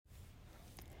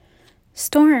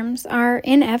Storms are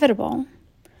inevitable.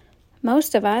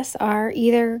 Most of us are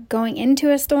either going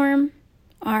into a storm,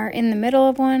 are in the middle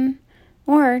of one,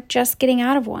 or just getting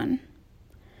out of one.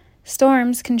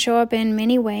 Storms can show up in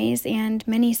many ways and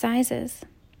many sizes.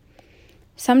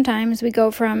 Sometimes we go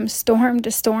from storm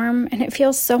to storm and it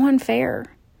feels so unfair.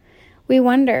 We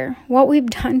wonder what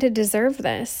we've done to deserve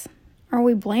this, or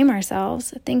we blame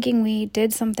ourselves thinking we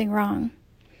did something wrong,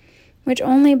 which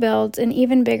only builds an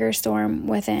even bigger storm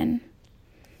within.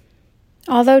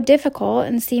 Although difficult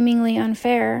and seemingly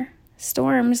unfair,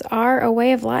 storms are a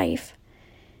way of life,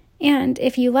 and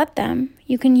if you let them,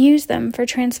 you can use them for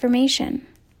transformation.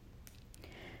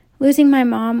 Losing my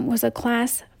mom was a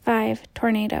Class 5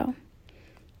 tornado.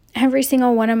 Every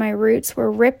single one of my roots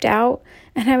were ripped out,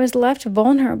 and I was left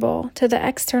vulnerable to the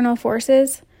external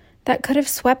forces that could have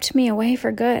swept me away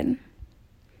for good.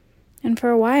 And for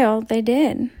a while, they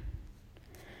did.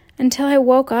 Until I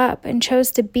woke up and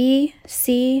chose to be,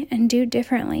 see, and do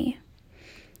differently.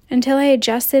 Until I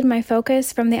adjusted my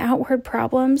focus from the outward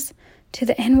problems to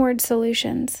the inward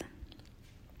solutions.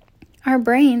 Our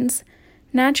brains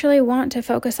naturally want to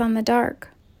focus on the dark,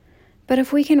 but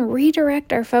if we can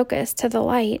redirect our focus to the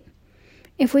light,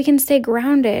 if we can stay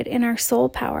grounded in our soul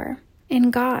power,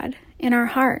 in God, in our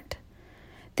heart,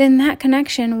 then that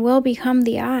connection will become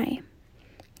the eye,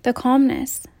 the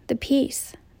calmness, the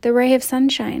peace, the ray of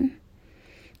sunshine.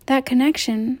 That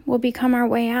connection will become our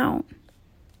way out.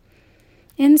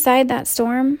 Inside that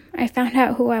storm, I found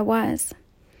out who I was.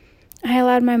 I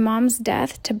allowed my mom's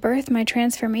death to birth my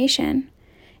transformation,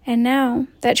 and now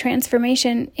that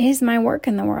transformation is my work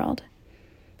in the world.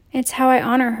 It's how I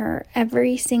honor her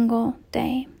every single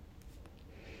day.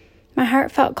 My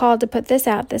heart felt called to put this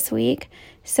out this week,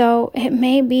 so it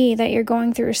may be that you're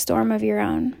going through a storm of your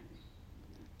own.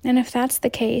 And if that's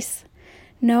the case,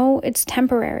 know it's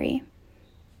temporary.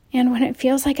 And when it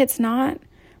feels like it's not,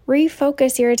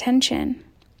 refocus your attention.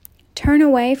 Turn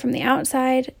away from the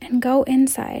outside and go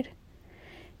inside.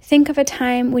 Think of a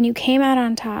time when you came out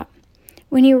on top,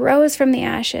 when you rose from the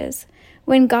ashes,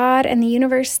 when God and the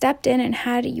universe stepped in and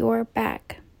had your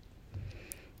back.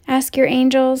 Ask your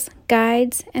angels,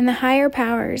 guides, and the higher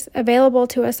powers available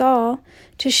to us all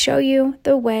to show you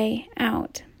the way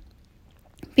out.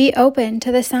 Be open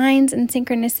to the signs and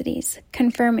synchronicities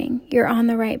confirming you're on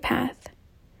the right path.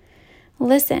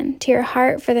 Listen to your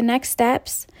heart for the next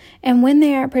steps, and when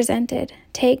they are presented,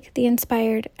 take the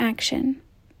inspired action.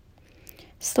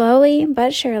 Slowly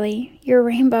but surely, your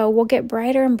rainbow will get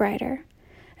brighter and brighter,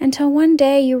 until one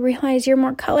day you realize you're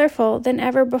more colorful than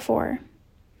ever before.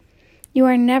 You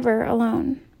are never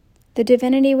alone. The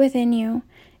divinity within you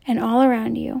and all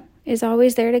around you is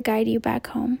always there to guide you back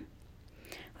home.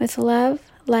 With love,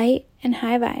 light, and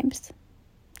high vibes.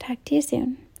 Talk to you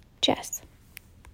soon. Jess.